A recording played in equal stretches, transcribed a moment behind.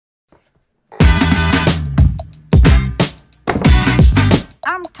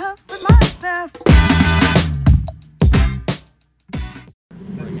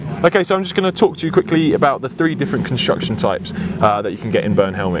Okay, so I'm just going to talk to you quickly about the 3 different construction types that you can get in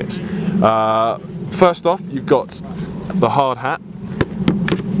Bern helmets. First off, you've got the hard hat,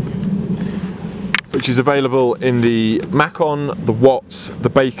 which is available in the Macon, the Watts, the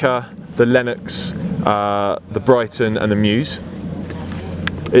Baker, the Lennox, the Brighton and the Muse.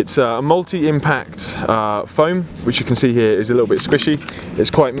 It's a multi-impact foam, which you can see here is a little bit squishy. It's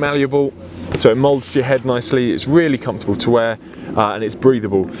quite malleable, so it moulds to your head nicely. It's really comfortable to wear, and it's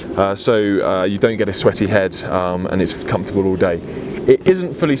breathable, so you don't get a sweaty head, and it's comfortable all day. It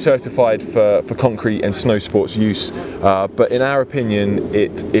isn't fully certified for concrete and snow sports use, but in our opinion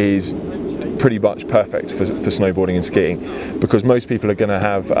it is pretty much perfect for snowboarding and skiing, because most people are going to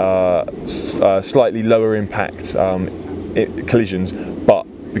have slightly lower impact collisions, but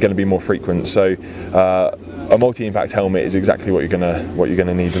they're going to be more frequent. So a multi-impact helmet is exactly what you're going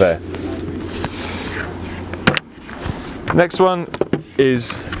to need there. Next one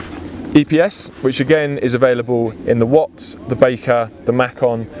is EPS, which again is available in the Watts, the Baker, the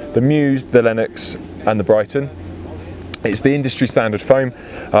Macon, the Muse, the Lennox and the Brighton. It's the industry standard foam,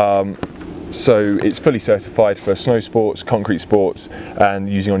 so it's fully certified for snow sports, concrete sports and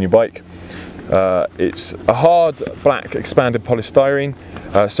using on your bike. It's a hard black expanded polystyrene,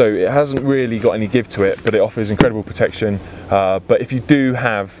 so it hasn't really got any give to it, but it offers incredible protection. But if you do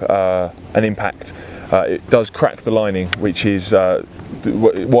have an impact, it does crack the lining, which is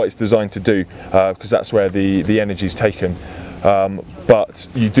what it's designed to do, because that's where the energy is taken. But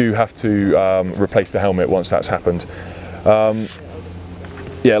you do have to replace the helmet once that's happened.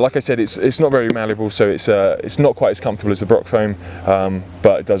 Yeah, like I said, it's not very malleable, so it's not quite as comfortable as the Brock foam,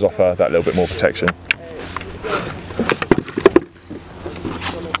 but it does offer that little bit more protection.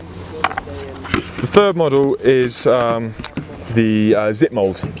 The third model is the Zip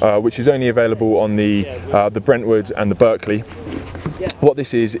Mould, which is only available on the Brentwood and the Berkeley. What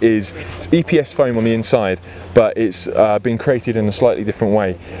this is EPS foam on the inside, but it's been created in a slightly different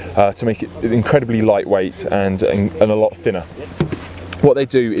way to make it incredibly lightweight and a lot thinner. What they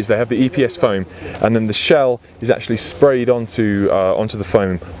do is they have the EPS foam, and then the shell is actually sprayed onto the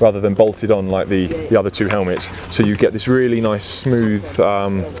foam rather than bolted on like the other 2 helmets. So you get this really nice smooth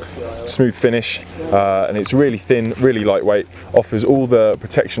finish, and it's really thin, really lightweight, offers all the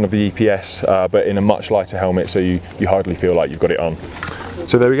protection of the EPS, but in a much lighter helmet, so you hardly feel like you've got it on.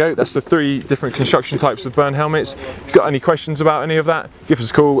 So there we go, that's the 3 different construction types of Bern helmets. If you've got any questions about any of that, give us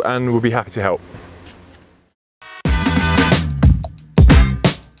a call and we'll be happy to help.